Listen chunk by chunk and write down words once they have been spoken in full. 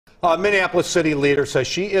A Minneapolis city leader says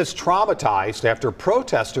she is traumatized after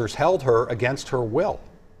protesters held her against her will.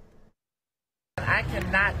 I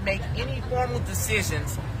cannot make any formal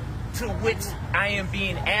decisions to which I am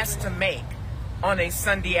being asked to make on a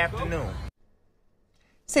Sunday afternoon.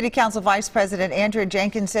 City Council Vice President Andrea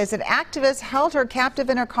Jenkins says that activists held her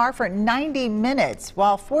captive in her car for 90 minutes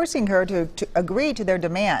while forcing her to agree to their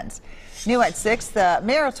demands. New at 6, the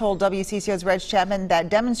mayor told WCCO's Reg Chapman that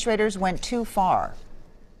demonstrators went too far.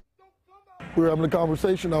 We were having a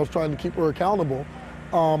conversation. I was trying to keep her accountable.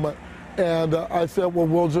 And I said, well,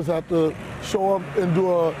 we'll just have to show up and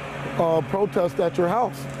do a protest at your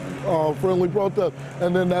house, friendly protest.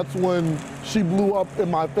 And then that's when she blew up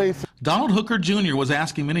in my face. Donald Hooker Jr. was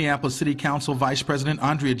asking Minneapolis City Council Vice President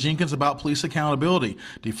Andrea Jenkins about police accountability,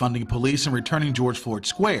 defunding police and returning George Floyd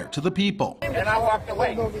Square to the people. And I walked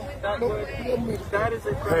away. Hey,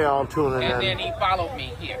 I'll tune in. And then he followed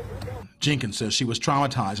me here. Jenkins says she was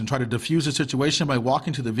traumatized and tried to defuse the situation by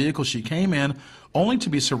walking to the vehicle she came in, only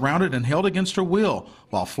to be surrounded and held against her will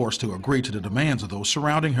while forced to agree to the demands of those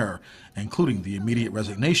surrounding her, including the immediate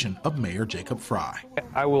resignation of Mayor Jacob Fry.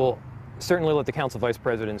 I will certainly let the council vice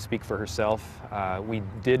president speak for herself. We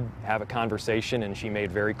did have a conversation, and she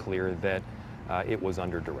made very clear that it was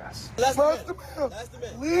under duress.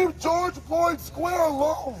 Leave George Floyd Square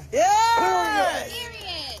alone. Yeah!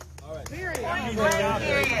 Period.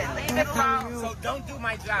 Leave it alone. So don't do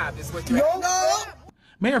my job, is what you're saying.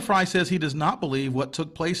 Mayor Fry says he does not believe what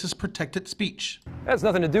took place is protected speech. That has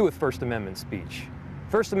nothing to do with First Amendment speech.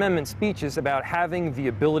 First Amendment speech is about having the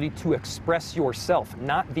ability to express yourself,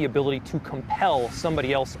 not the ability to compel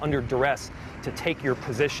somebody else under duress to take your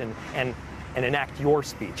position and enact your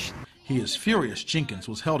speech. He is furious Jenkins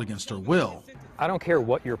was held against her will. I don't care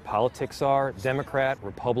what your politics are, Democrat,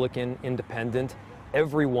 Republican, Independent,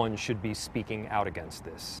 everyone should be speaking out against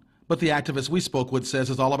this. But the activist we spoke with says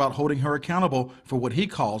it's all about holding her accountable for what he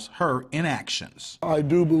calls her inactions. I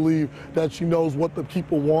do believe that she knows what the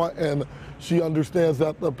people want, and she understands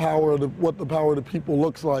that what the power of the people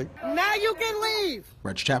looks like. Now you can leave.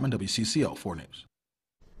 Reg Chapman, WCCO 4 News.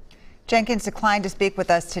 Jenkins declined to speak with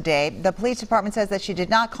us today. The police department says that she did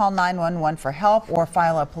not call 911 for help or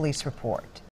file a police report.